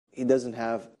he doesn't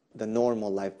have the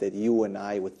normal life that you and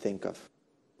I would think of.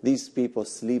 These people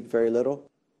sleep very little.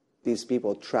 These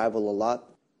people travel a lot.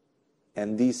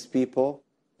 And these people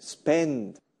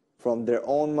spend from their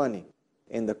own money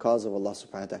in the cause of Allah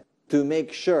subhanahu wa ta'ala to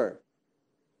make sure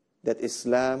that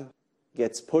Islam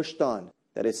gets pushed on,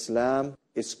 that Islam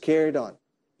is carried on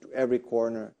to every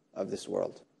corner of this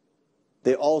world.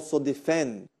 They also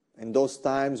defend in those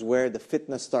times where the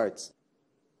fitna starts.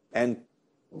 And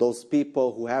those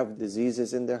people who have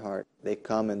diseases in their heart, they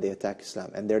come and they attack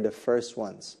Islam. And they're the first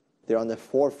ones. They're on the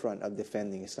forefront of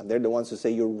defending Islam. They're the ones who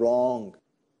say, you're wrong.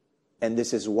 And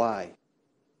this is why.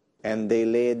 And they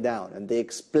lay it down. And they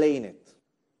explain it.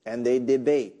 And they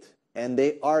debate. And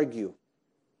they argue.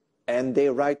 And they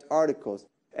write articles.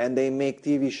 And they make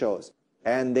TV shows.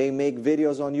 And they make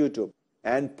videos on YouTube.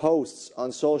 And posts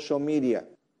on social media.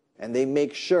 And they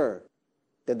make sure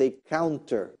that they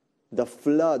counter the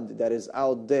flood that is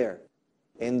out there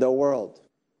in the world.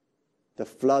 The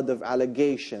flood of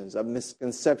allegations, of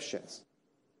misconceptions.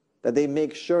 That they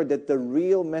make sure that the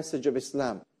real message of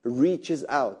Islam reaches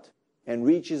out and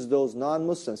reaches those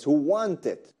non-Muslims who want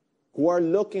it, who are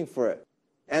looking for it.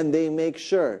 And they make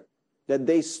sure that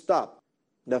they stop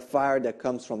the fire that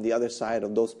comes from the other side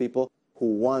of those people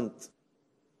who want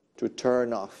to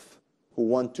turn off, who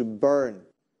want to burn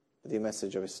the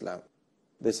message of Islam.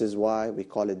 This is why we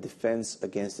call it defense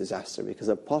against disaster, because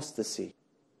apostasy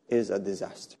is a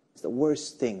disaster. It's the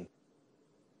worst thing.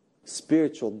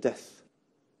 Spiritual death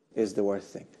is the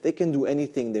worst thing. They can do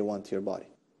anything they want to your body.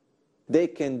 They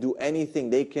can do anything.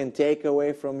 They can take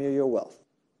away from you your wealth.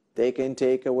 They can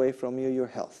take away from you your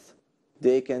health.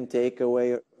 They can take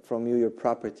away from you your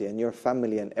property and your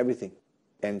family and everything.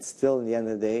 And still, in the end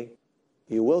of the day,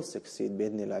 you will succeed,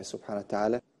 bi'idhnillah subhanahu wa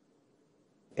ta'ala,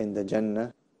 in the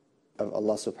Jannah of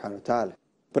Allah subhanahu wa ta'ala.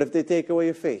 But if they take away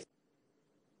your faith,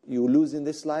 you lose in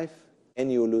this life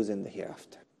and you lose in the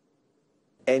hereafter.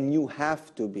 And you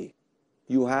have to be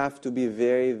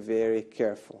very, very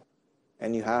careful.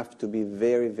 And you have to be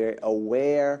very, very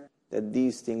aware that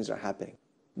these things are happening.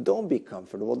 Don't be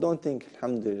comfortable. Don't think,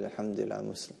 alhamdulillah, alhamdulillah, I'm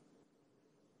Muslim.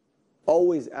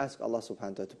 Always ask Allah subhanahu wa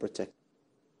ta'ala to protect.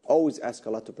 Always ask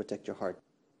Allah to protect your heart.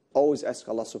 Always ask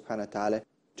Allah subhanahu wa ta'ala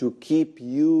to keep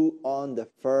you on the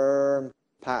firm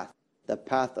path, the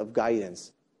path of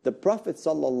guidance. The Prophet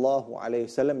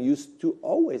ﷺ used to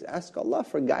always ask Allah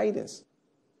for guidance.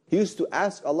 He used to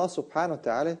ask Allah subhanahu wa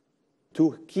ta'ala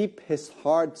to keep his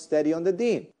heart steady on the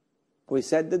deen. We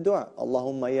said the dua,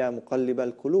 Allahumma ya muqallib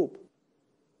al-qulub,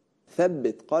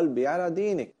 thabbit qalbi ala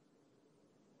dinik.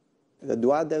 The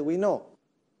dua that we know.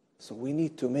 So we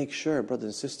need to make sure, brothers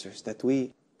and sisters, that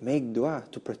we make dua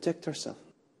to protect ourselves.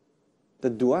 The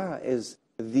dua is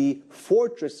the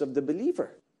fortress of the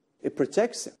believer. It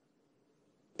protects him.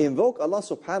 Invoke Allah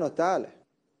subhanahu wa ta'ala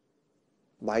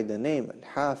by the name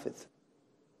Al-Hafiz,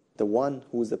 the one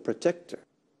who is the protector.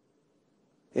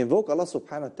 Invoke Allah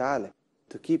subhanahu wa ta'ala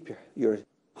to keep your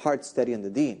heart steady in the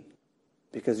deen.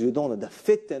 Because you don't know, the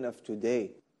fitan of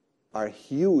today are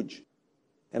huge.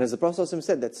 And as the Prophet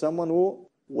said, that someone will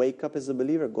wake up as a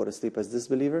believer, go to sleep as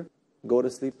disbeliever, go to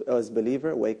sleep as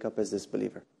believer, wake up as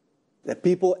disbeliever. That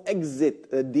people exit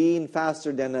the deen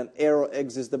faster than an arrow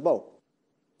exits the bow.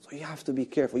 So you have to be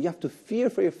careful. You have to fear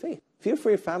for your faith. Fear for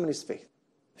your family's faith.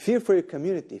 Fear for your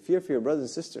community. Fear for your brothers and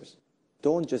sisters.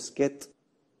 Don't just get,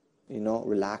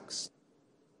 relaxed,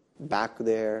 back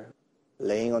there,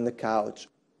 laying on the couch.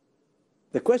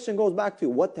 The question goes back to you,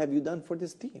 what have you done for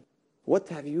this deen? What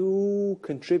have you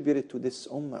contributed to this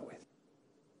ummah with?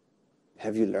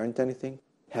 Have you learned anything?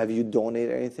 Have you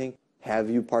donated anything? Have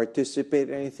you participated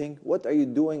in anything? What are you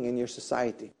doing in your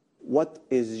society? What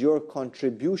is your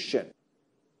contribution?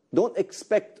 Don't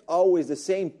expect always the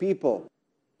same people,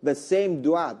 the same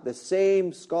du'at, the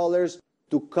same scholars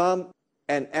to come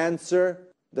and answer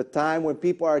the time when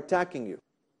people are attacking you.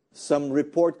 Some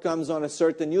report comes on a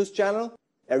certain news channel,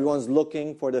 everyone's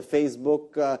looking for the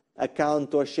Facebook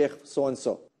account or Sheikh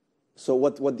so-and-so. So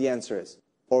what the answer is?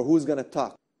 Or who's going to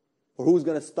talk? Or who's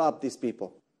going to stop these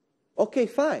people? Okay,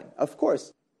 fine, of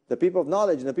course. The people of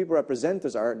knowledge and the people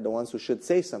representatives are the ones who should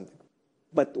say something.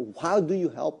 But how do you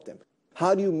help them?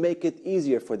 How do you make it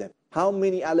easier for them? How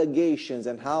many allegations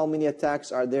and how many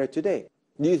attacks are there today?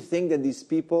 Do you think that these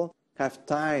people have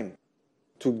time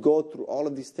to go through all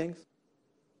of these things?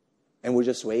 And we're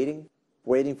just waiting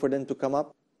for them to come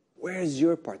up? Where is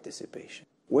your participation?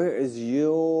 Where is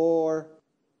your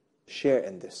share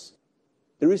in this?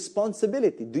 The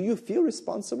responsibility. Do you feel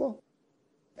responsible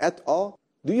at all?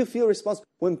 Do you feel responsible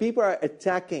when people are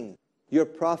attacking your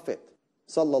Prophet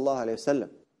sallallahu alaihi wasallam?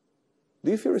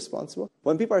 Do you feel responsible?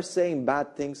 When people are saying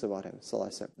bad things about him, sallallahu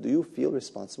alaihi wasallam, do you feel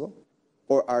responsible?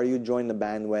 Or are you join the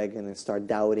bandwagon and start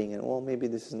doubting and, oh, maybe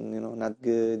this is, not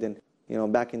good, and,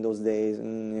 back in those days,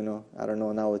 and, I don't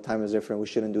know, now the time is different, we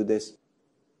shouldn't do this.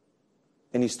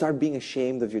 And you start being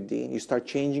ashamed of your deen. You start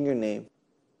changing your name.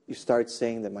 You start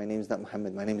saying that my name is not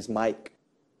Muhammad, my name is Mike.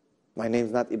 My name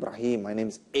is not Ibrahim, my name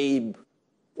is Abe.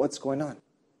 What's going on?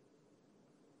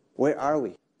 Where are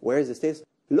we? Where is the status?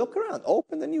 Look around,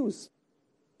 open the news.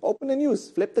 Open the news,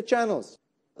 flip the channels.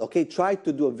 Okay, try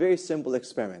to do a very simple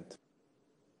experiment.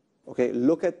 Okay,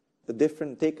 look at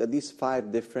take at least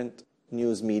 5 different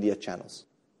news media channels.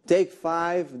 Take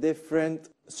 5 different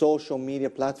social media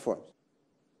platforms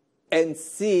and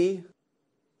see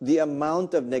the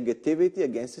amount of negativity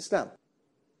against Islam.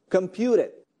 Compute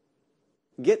it.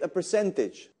 Get a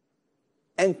percentage.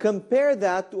 And compare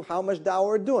that to how much da'wah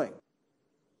we're doing.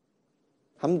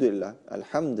 Alhamdulillah,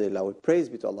 we praise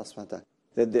be to Allah subhanahu wa ta'ala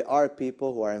that there are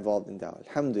people who are involved in da'wah.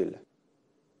 Alhamdulillah.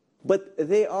 But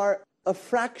they are a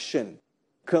fraction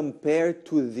compared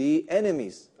to the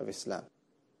enemies of Islam.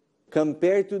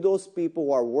 Compared to those people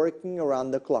who are working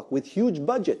around the clock with huge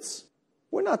budgets.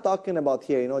 We're not talking about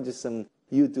here, just some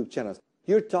YouTube channels.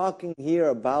 You're talking here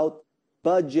about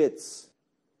budgets,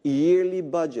 yearly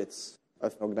budgets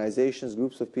of organizations,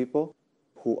 groups of people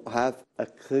who have a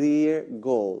clear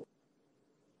goal.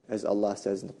 As Allah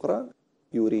says in the Quran,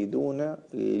 يُرِيدُونَ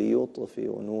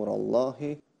لِيُطْفِئُوا نُورَ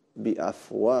اللَّهِ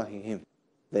بِأَفْوَاهِهِمْ.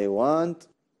 They want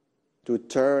to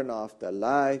turn off the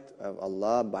light of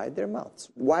Allah by their mouths.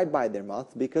 Why by their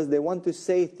mouth? Because they want to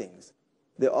say things.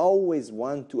 They always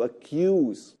want to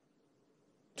accuse,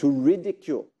 to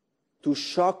ridicule, to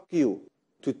shock you,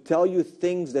 to tell you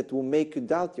things that will make you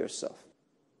doubt yourself.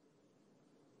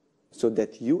 So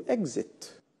that you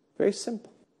exit. Very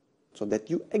simple. So that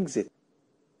you exit.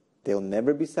 They'll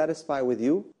never be satisfied with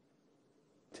you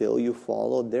till you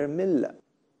follow their millah,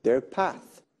 their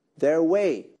path, their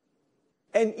way.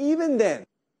 And even then,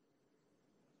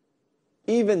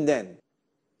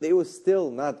 they will still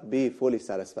not be fully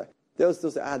satisfied. They'll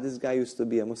still say, this guy used to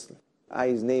be a Muslim.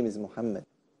 His name is Muhammad.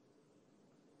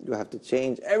 You have to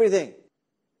change everything.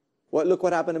 Look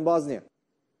what happened in Bosnia.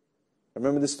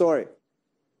 Remember the story?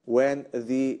 When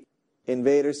the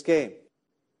invaders came.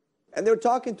 And they were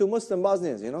talking to Muslim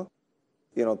Bosnians,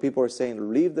 People were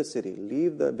saying, leave the city,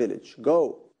 leave the village,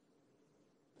 go.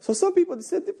 So some people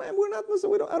said, we're not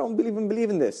Muslim, I don't believe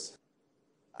in this.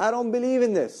 I don't believe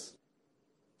in this.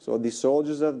 So the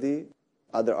soldiers of the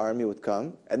other army would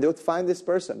come, and they would find this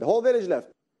person. The whole village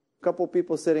left. A couple of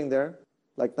people sitting there,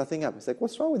 like nothing happened. It's like,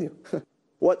 what's wrong with you?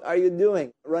 What are you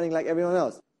doing? Running like everyone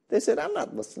else. They said, I'm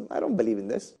not Muslim. I don't believe in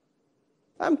this.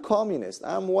 I'm communist.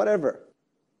 I'm whatever.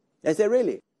 I said,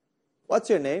 really? What's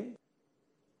your name?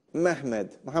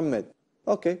 Muhammad.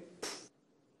 Okay.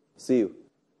 See you.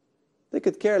 They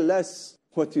could care less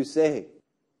what you say.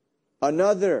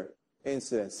 Another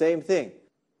incident, same thing.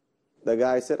 The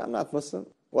guy said, I'm not Muslim.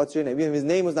 What's your name? His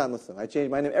name was not Muslim. I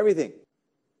changed my name, everything.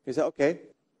 He said, okay.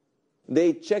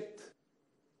 They checked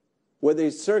whether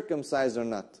he's circumcised or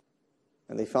not.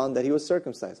 And they found that he was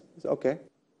circumcised. He said, okay.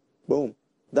 Boom.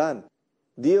 Done.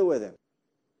 Deal with him.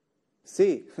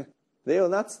 See, they will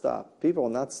not stop. People will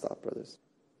not stop, brothers.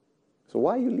 So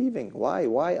why are you leaving?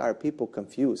 Why are people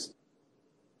confused?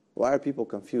 Why are people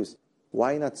confused?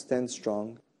 Why not stand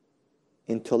strong,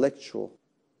 intellectual,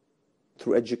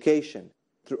 through education,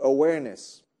 through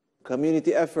awareness,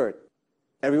 community effort,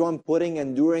 everyone putting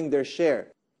and doing their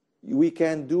share? We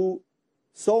can do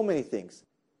so many things.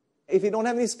 If you don't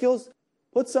have any skills,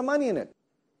 put some money in it.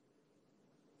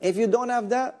 If you don't have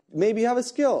that, maybe you have a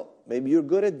skill. Maybe you're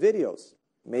good at videos.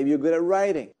 Maybe you're good at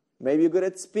writing. Maybe you're good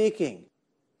at speaking.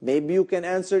 Maybe you can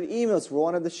answer emails for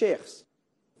one of the sheikhs.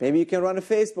 Maybe you can run a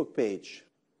Facebook page.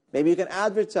 Maybe you can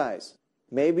advertise.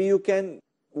 Maybe you can,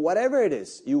 whatever it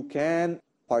is, you can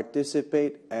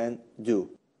participate and do.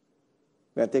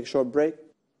 We're going to take a short break.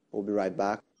 We'll be right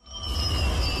back.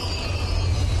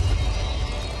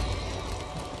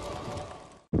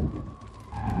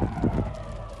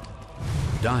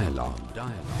 Dialogue.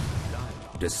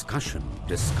 Discussion.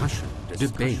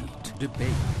 Debate.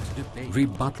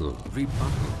 Rebuttal.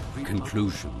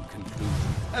 Conclusion.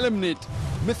 Eliminate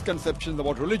misconceptions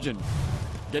about religion.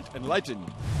 Get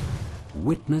enlightened.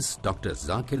 Witness Dr.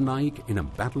 Zakir Naik in a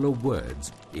battle of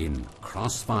words in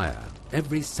Crossfire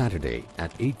every Saturday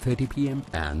at 8:30 p.m.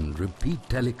 and repeat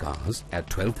telecast at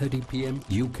 12:30 p.m.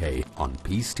 UK on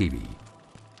Peace TV.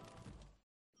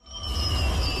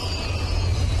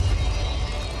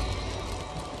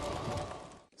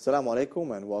 Assalamu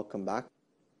alaikum and welcome back.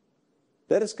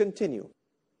 Let us continue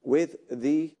with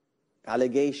the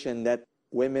allegation that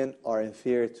women are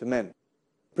inferior to men.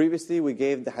 Previously, we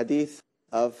gave the hadith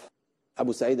of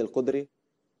Abu Sa'id al-Khudri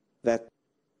that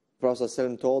Prophet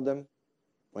ﷺ told them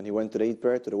when he went to the Eid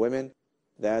prayer to the women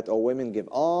that, "O women, give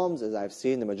alms as I've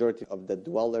seen the majority of the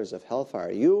dwellers of hellfire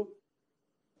are you."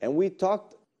 And we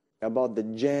talked about the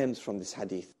gems from this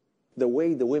hadith, the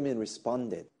way the women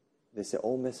responded. They say,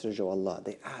 "O Messenger of Allah,"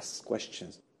 they ask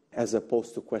questions as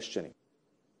opposed to questioning.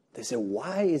 They say,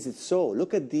 "Why is it so?"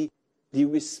 Look at the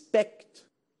respect.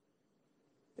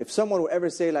 If someone would ever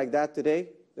say like that today,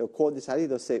 they'll quote this hadith,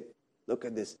 they'll say, "Look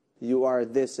at this, you are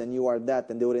this and you are that,"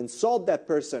 and they would insult that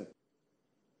person.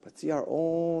 But see our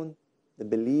own, the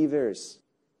believers,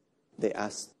 they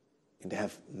ask, and they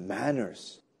have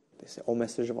manners. They say, "O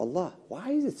Messenger of Allah,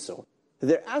 why is it so?"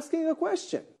 They're asking a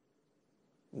question,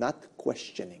 not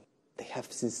questioning. They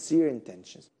have sincere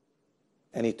intentions.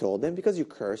 And he told them, because you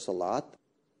curse a lot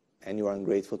and you are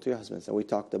ungrateful to your husbands. And we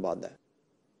talked about that.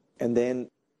 And then,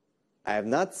 I have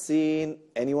not seen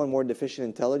anyone more deficient in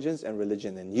intelligence and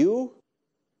religion than you.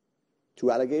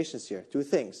 Two allegations here, two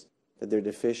things. That they're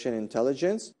deficient in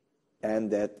intelligence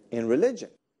and that in religion.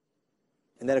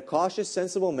 And that a cautious,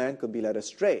 sensible man could be led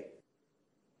astray.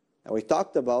 And we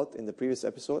talked about in the previous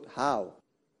episode how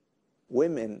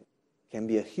women can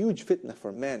be a huge fitna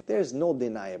for men. There's no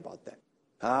deny about that.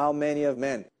 How many of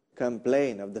men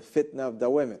complain of the fitna of the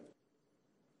women?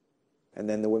 And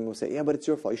then the women will say, "Yeah, but it's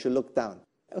your fault. You should look down."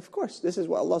 Of course, this is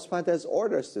what Allah subhanahu wa ta'ala has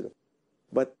ordered us to do.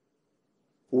 But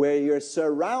where you're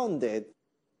surrounded,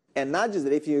 and not just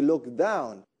that if you look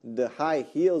down, the high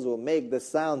heels will make the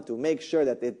sound to make sure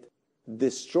that it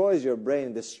destroys your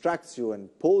brain, distracts you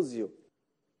and pulls you.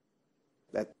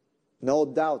 That no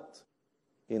doubt,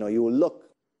 you will look.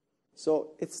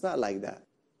 So it's not like that.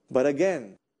 But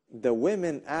again, the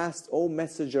women asked, "O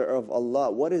Messenger of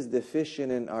Allah, what is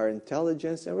deficient in our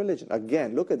intelligence and religion?"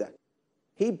 Again, look at that.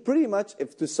 He pretty much,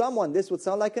 if to someone this would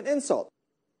sound like an insult.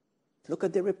 Look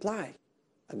at the reply.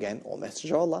 Again, "O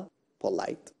Messenger of Allah,"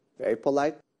 polite, very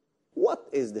polite. What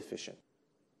is deficient?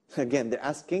 Again, they're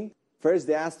asking, first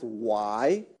they asked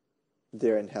why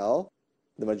they're in hell,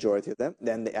 the majority of them.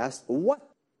 Then they asked what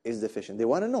is deficient. They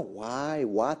want to know why,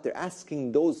 what. They're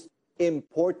asking those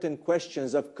important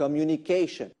questions of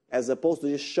communication as opposed to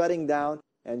just shutting down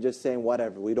and just saying,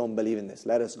 "Whatever, we don't believe in this,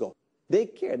 let us go." They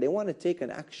care. They want to take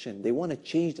an action. They want to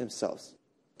change themselves.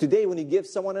 Today, when you give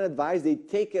someone an advice, they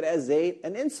take it as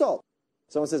an insult.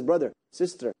 Someone says, "Brother,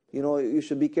 sister, you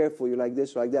should be careful. You're like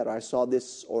this or like that. Or I saw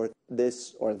this or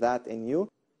that in you."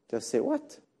 Just say,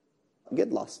 "What?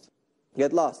 Get lost.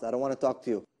 Get lost. I don't want to talk to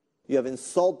you. You have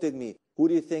insulted me. Who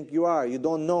do you think you are? You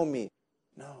don't know me."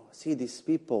 No. See, these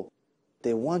people,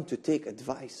 they want to take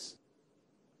advice.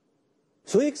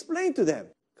 So he explained to them,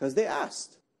 because they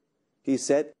asked. He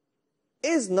said,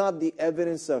 "Is not the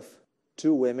evidence of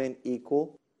two women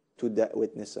equal to the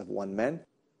witness of one man?"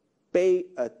 Pay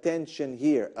attention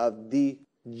here of the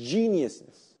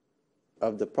geniusness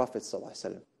of the Prophet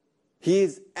ﷺ. He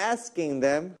is asking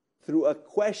them through a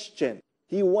question.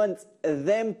 He wants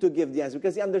them to give the answer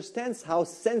because he understands how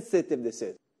sensitive this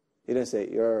is. He didn't say,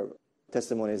 "Your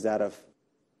testimony is that of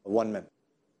one man."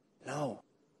 No.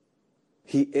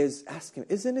 He is asking,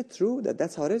 "Isn't it true that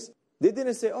that's how it is?" They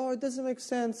didn't say, "Oh, it doesn't make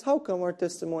sense. How come our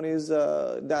testimony is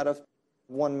that of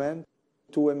one man,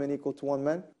 two women equal to one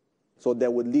man?" So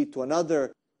that would lead to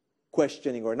another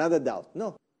questioning or another doubt.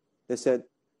 No. They said,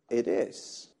 "It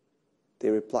is." They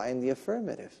reply in the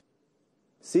affirmative.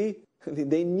 See,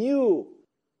 they knew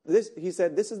this. He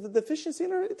said, "This is the deficiency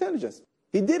in our intelligence."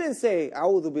 He didn't say,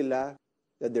 "A'udhu billah,"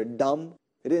 that they're dumb.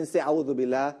 He didn't say, "A'udhu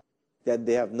billah," that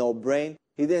they have no brain.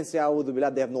 He didn't say, "A'udhu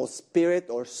billah," they have no spirit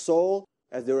or soul,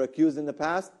 as they were accused in the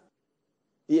past.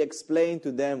 He explained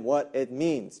to them what it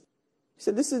means. He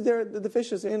said, this is the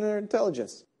deficiency in her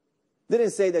intelligence.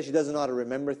 Didn't say that she doesn't know how to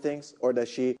remember things, or that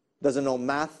she doesn't know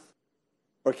math,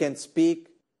 or can't speak,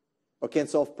 or can't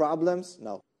solve problems.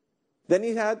 No. Then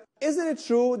he had, "Isn't it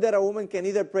true that a woman can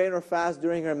either pray or fast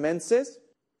during her menses?"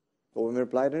 The woman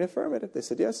replied in the affirmative. They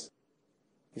said, "Yes."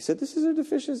 He said, "This is her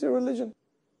deficiency in religion."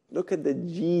 Look at the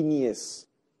genius,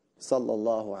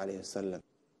 sallallahu alayhi wasallam.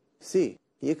 See,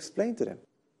 he explained to them.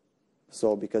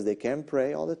 So because they can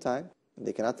pray all the time, and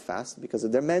they cannot fast because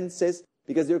of their menses,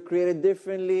 because they're created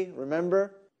differently,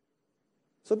 remember?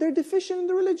 So they're deficient in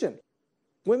the religion.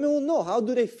 Women will know. How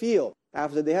do they feel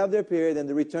after they have their period and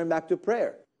they return back to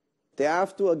prayer? They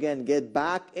have to, again, get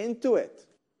back into it.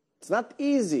 It's not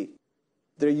easy.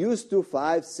 They're used to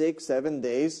 5, 6, 7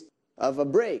 days of a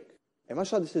break. And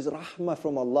mashallah, this is rahmah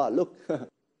from Allah. Look,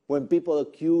 when people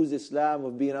accuse Islam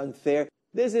of being unfair,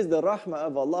 this is the rahmah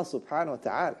of Allah subhanahu wa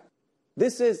ta'ala.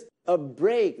 This is a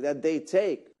break that they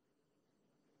take.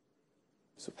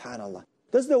 Subhanallah.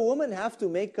 Does the woman have to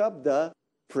make up the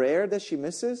prayer that she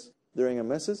misses during her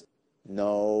menses?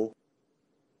 No.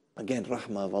 Again,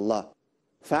 rahmah of Allah.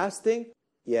 Fasting?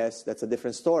 Yes, that's a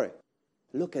different story.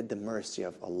 Look at the mercy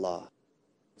of Allah.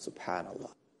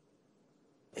 Subhanallah.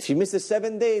 If she misses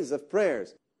 7 days of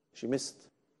prayers, she missed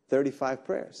 35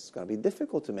 prayers. It's going to be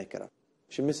difficult to make it up.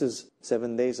 She misses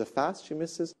 7 days of fast, she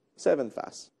misses 7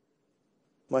 fasts.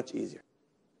 Much easier.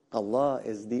 Allah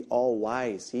is the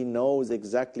all-wise. He knows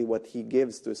exactly what He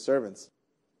gives to His servants.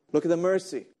 Look at the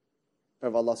mercy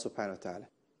of Allah subhanahu wa ta'ala.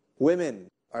 Women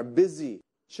are busy.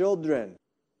 Children,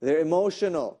 they're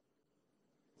emotional.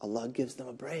 Allah gives them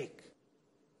a break.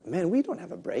 Man, we don't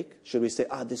have a break. Should we say,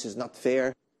 this is not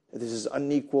fair, this is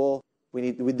unequal,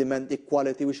 we demand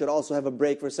equality, we should also have a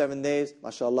break for 7 days?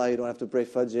 MashaAllah, you don't have to pray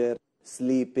Fajr,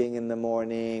 sleeping in the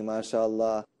morning,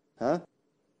 MashaAllah. Huh?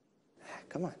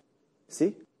 Come on.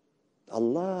 See?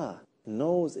 Allah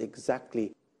knows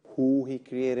exactly who He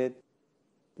created,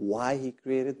 why He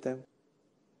created them.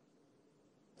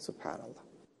 Subhanallah.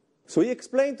 So He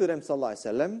explained to them, sallallahu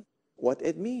alaihi wasallam, what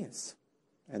it means.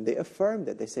 And they affirmed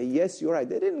it. They say, yes, you're right.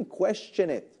 They didn't question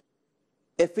it.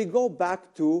 If we go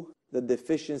back to the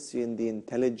deficiency in the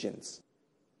intelligence,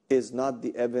 is not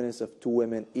the evidence of 2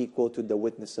 women equal to the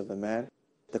witness of a man?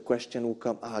 The question will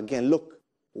come, again, look,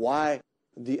 why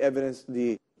the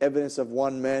evidence of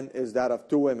 1 man is that of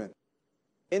 2 women?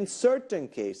 In certain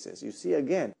cases, you see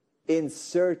again, in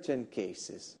certain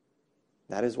cases,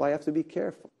 that is why you have to be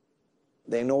careful.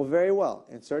 They know very well.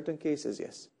 In certain cases,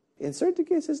 yes. In certain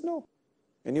cases, no.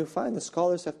 And you find the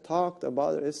scholars have talked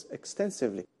about this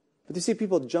extensively. But you see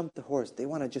people jump the horse. They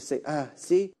want to just say,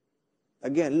 see?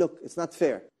 Again, look, it's not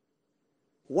fair.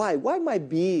 Why? Why might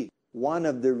be one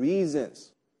of the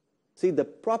reasons? See, the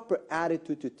proper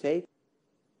attitude to take,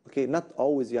 okay, not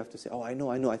always you have to say, I know,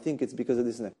 I think it's because of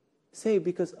this and that. Say,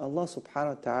 because Allah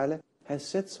subhanahu wa ta'ala has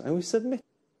said so, and we submit.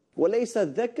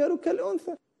 وَلَيْسَ الذَّكَّرُ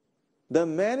كَالْأُنْثَى. The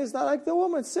man is not like the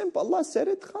woman. Simple. Allah said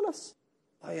it, khalas.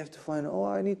 I have to find out.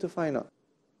 I need to find out.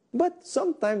 But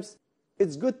sometimes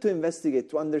it's good to investigate,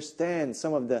 to understand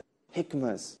some of the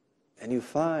hikmas. And you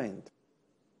find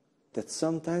that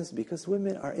sometimes, because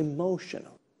women are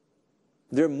emotional,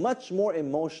 they're much more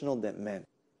emotional than men.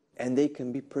 And they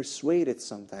can be persuaded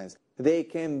sometimes. They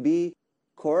can be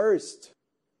coerced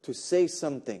to say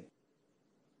something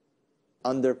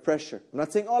under pressure. I'm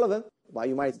not saying all of them. Why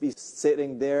you might be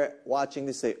sitting there watching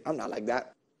this, say, I'm not like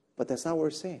that. But that's not what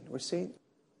we're saying. We're saying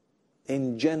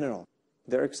in general.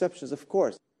 There are exceptions, of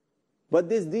course. But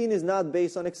this deen is not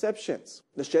based on exceptions.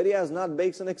 The Sharia is not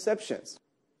based on exceptions.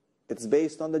 It's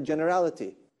based on the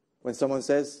generality. When someone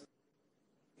says,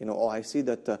 I see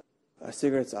that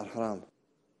cigarettes are haram.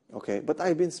 Okay, but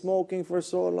I've been smoking for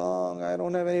so long, I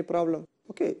don't have any problem.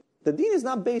 Okay, the deen is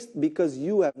not based because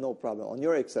you have no problem, on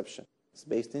your exception. It's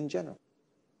based in general.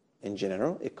 In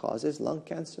general, it causes lung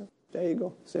cancer. There you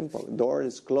go, simple. The door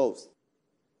is closed.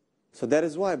 So that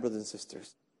is why, brothers and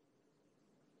sisters,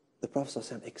 the Prophet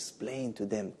ﷺ explained to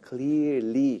them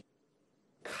clearly,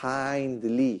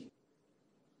 kindly,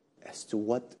 as to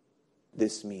what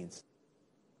this means.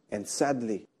 And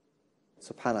sadly,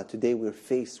 subhanAllah, today we're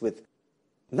faced with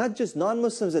not just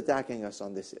non-Muslims attacking us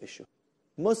on this issue.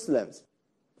 Muslims,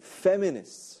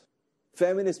 feminists,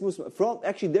 feminist Muslims,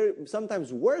 actually they're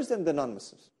sometimes worse than the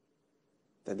non-Muslims.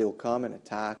 That they will come and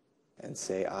attack and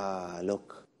say,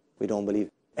 look, we don't believe.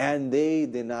 And they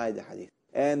deny the hadith.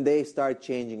 And they start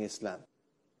changing Islam.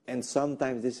 And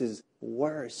sometimes this is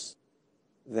worse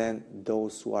than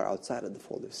those who are outside of the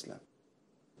fold of Islam.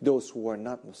 Those who are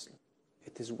not Muslim.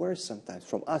 It is worse sometimes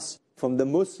from us, from the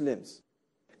Muslims.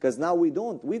 Because now we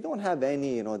don't have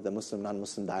any, the Muslim,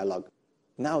 non-Muslim dialogue.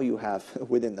 Now you have,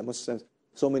 within the Muslims,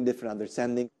 so many different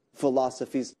understanding,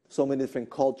 philosophies, so many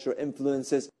different cultural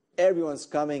influences. Everyone's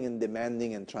coming and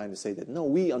demanding and trying to say that, no,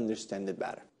 we understand it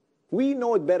better. We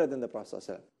know it better than the Prophet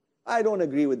ﷺ. I don't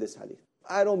agree with this hadith.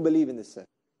 I don't believe in this.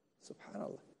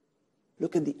 SubhanAllah.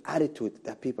 Look at the attitude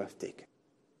that people have taken.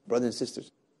 Brothers and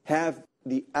sisters, have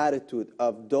the attitude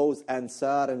of those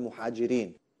Ansar and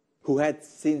Muhajirin who had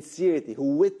sincerity,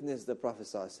 who witnessed the Prophet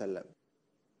ﷺ,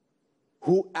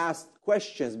 who asked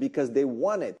questions because they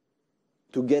wanted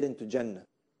to get into Jannah.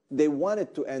 They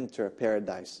wanted to enter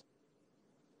paradise.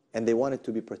 And they wanted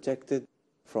to be protected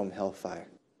from hellfire.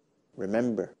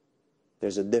 Remember,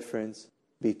 there's a difference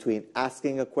between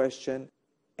asking a question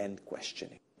and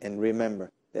questioning. And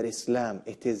remember that Islam,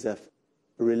 it is a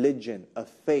religion, a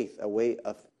faith, a way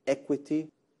of equity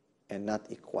and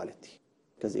not equality.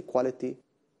 Because equality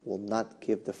will not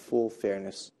give the full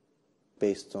fairness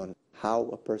based on how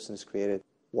a person is created,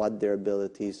 what their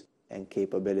abilities, and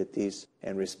capabilities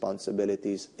and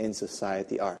responsibilities in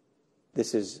society are.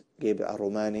 This is Gabriel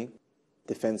Al-Romani,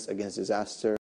 Defense Against Disaster.